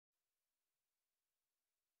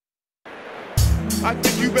I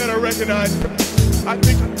think you better recognize. I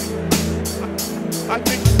think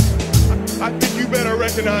you better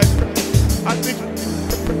recognize. I think.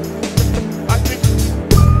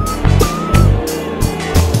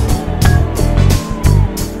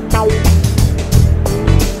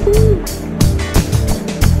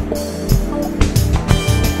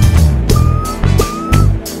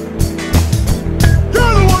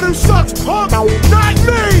 You're the one who sucks, punk, not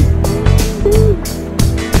me.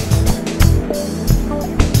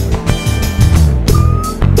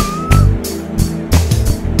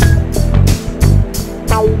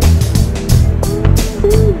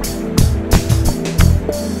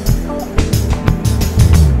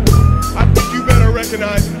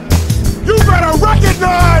 You better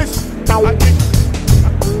recognize! I think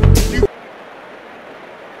you...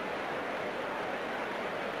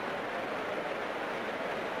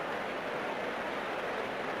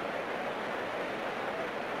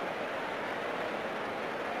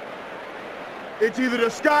 It's either the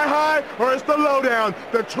sky high or it's the lowdown.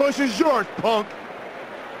 The choice is yours, punk.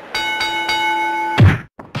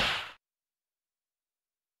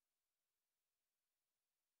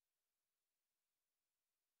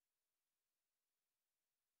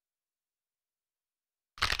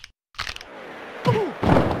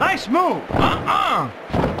 Nice move!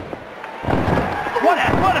 What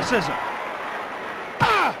athleticism!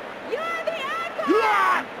 You're the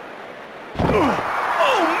icon!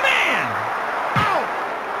 Oh, man!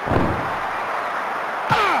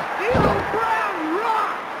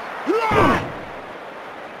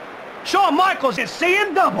 Shawn Michaels is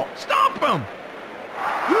seeing double! Stomp him!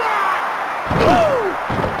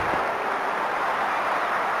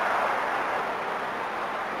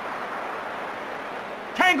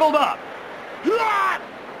 Tangled up.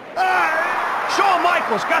 Shawn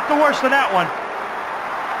Michaels got the worst of that one.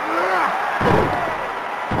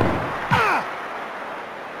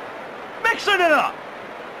 Mixing it up.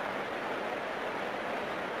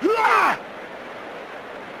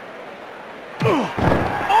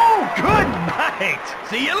 Oh, good night.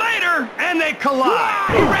 See you later. And they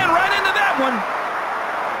collide. He ran right into that one.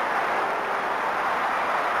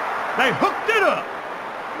 They hooked it up.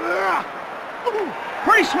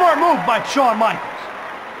 Pretty smart move by Shawn Michaels.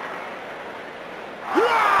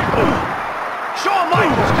 Shawn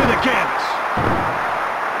Michaels to the canvas.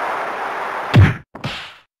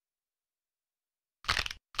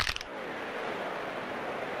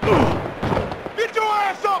 Get your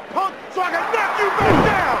ass up, punk, so I can knock you back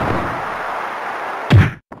down!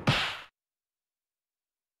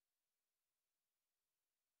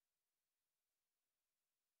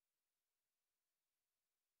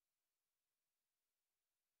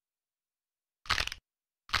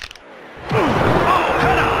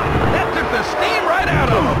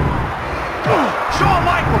 Shawn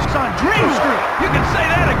Michaels on Dream Street. You can say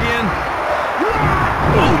that again.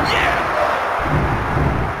 Oh, yeah.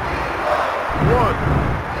 1,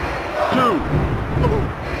 2.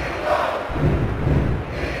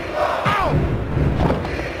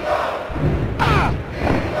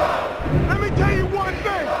 Let me tell you one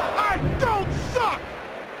thing. I don't suck.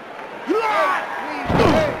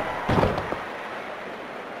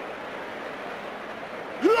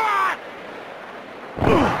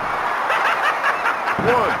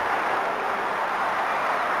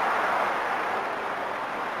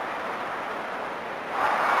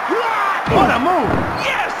 What a move!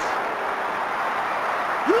 Yes!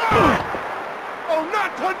 Oh,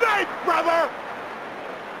 not tonight, brother!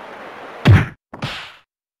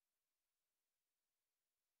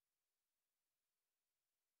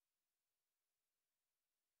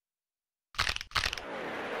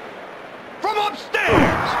 From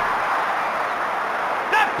upstairs!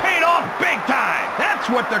 That paid off big time! That's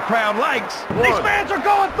what the crowd likes! These fans are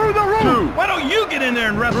going through the roof! Why don't you get in there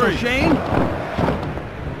and wrestle, Shane?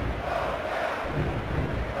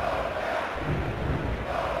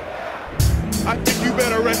 I think you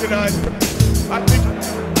better recognize. I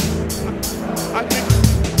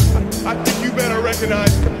think you better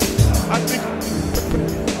recognize. I think.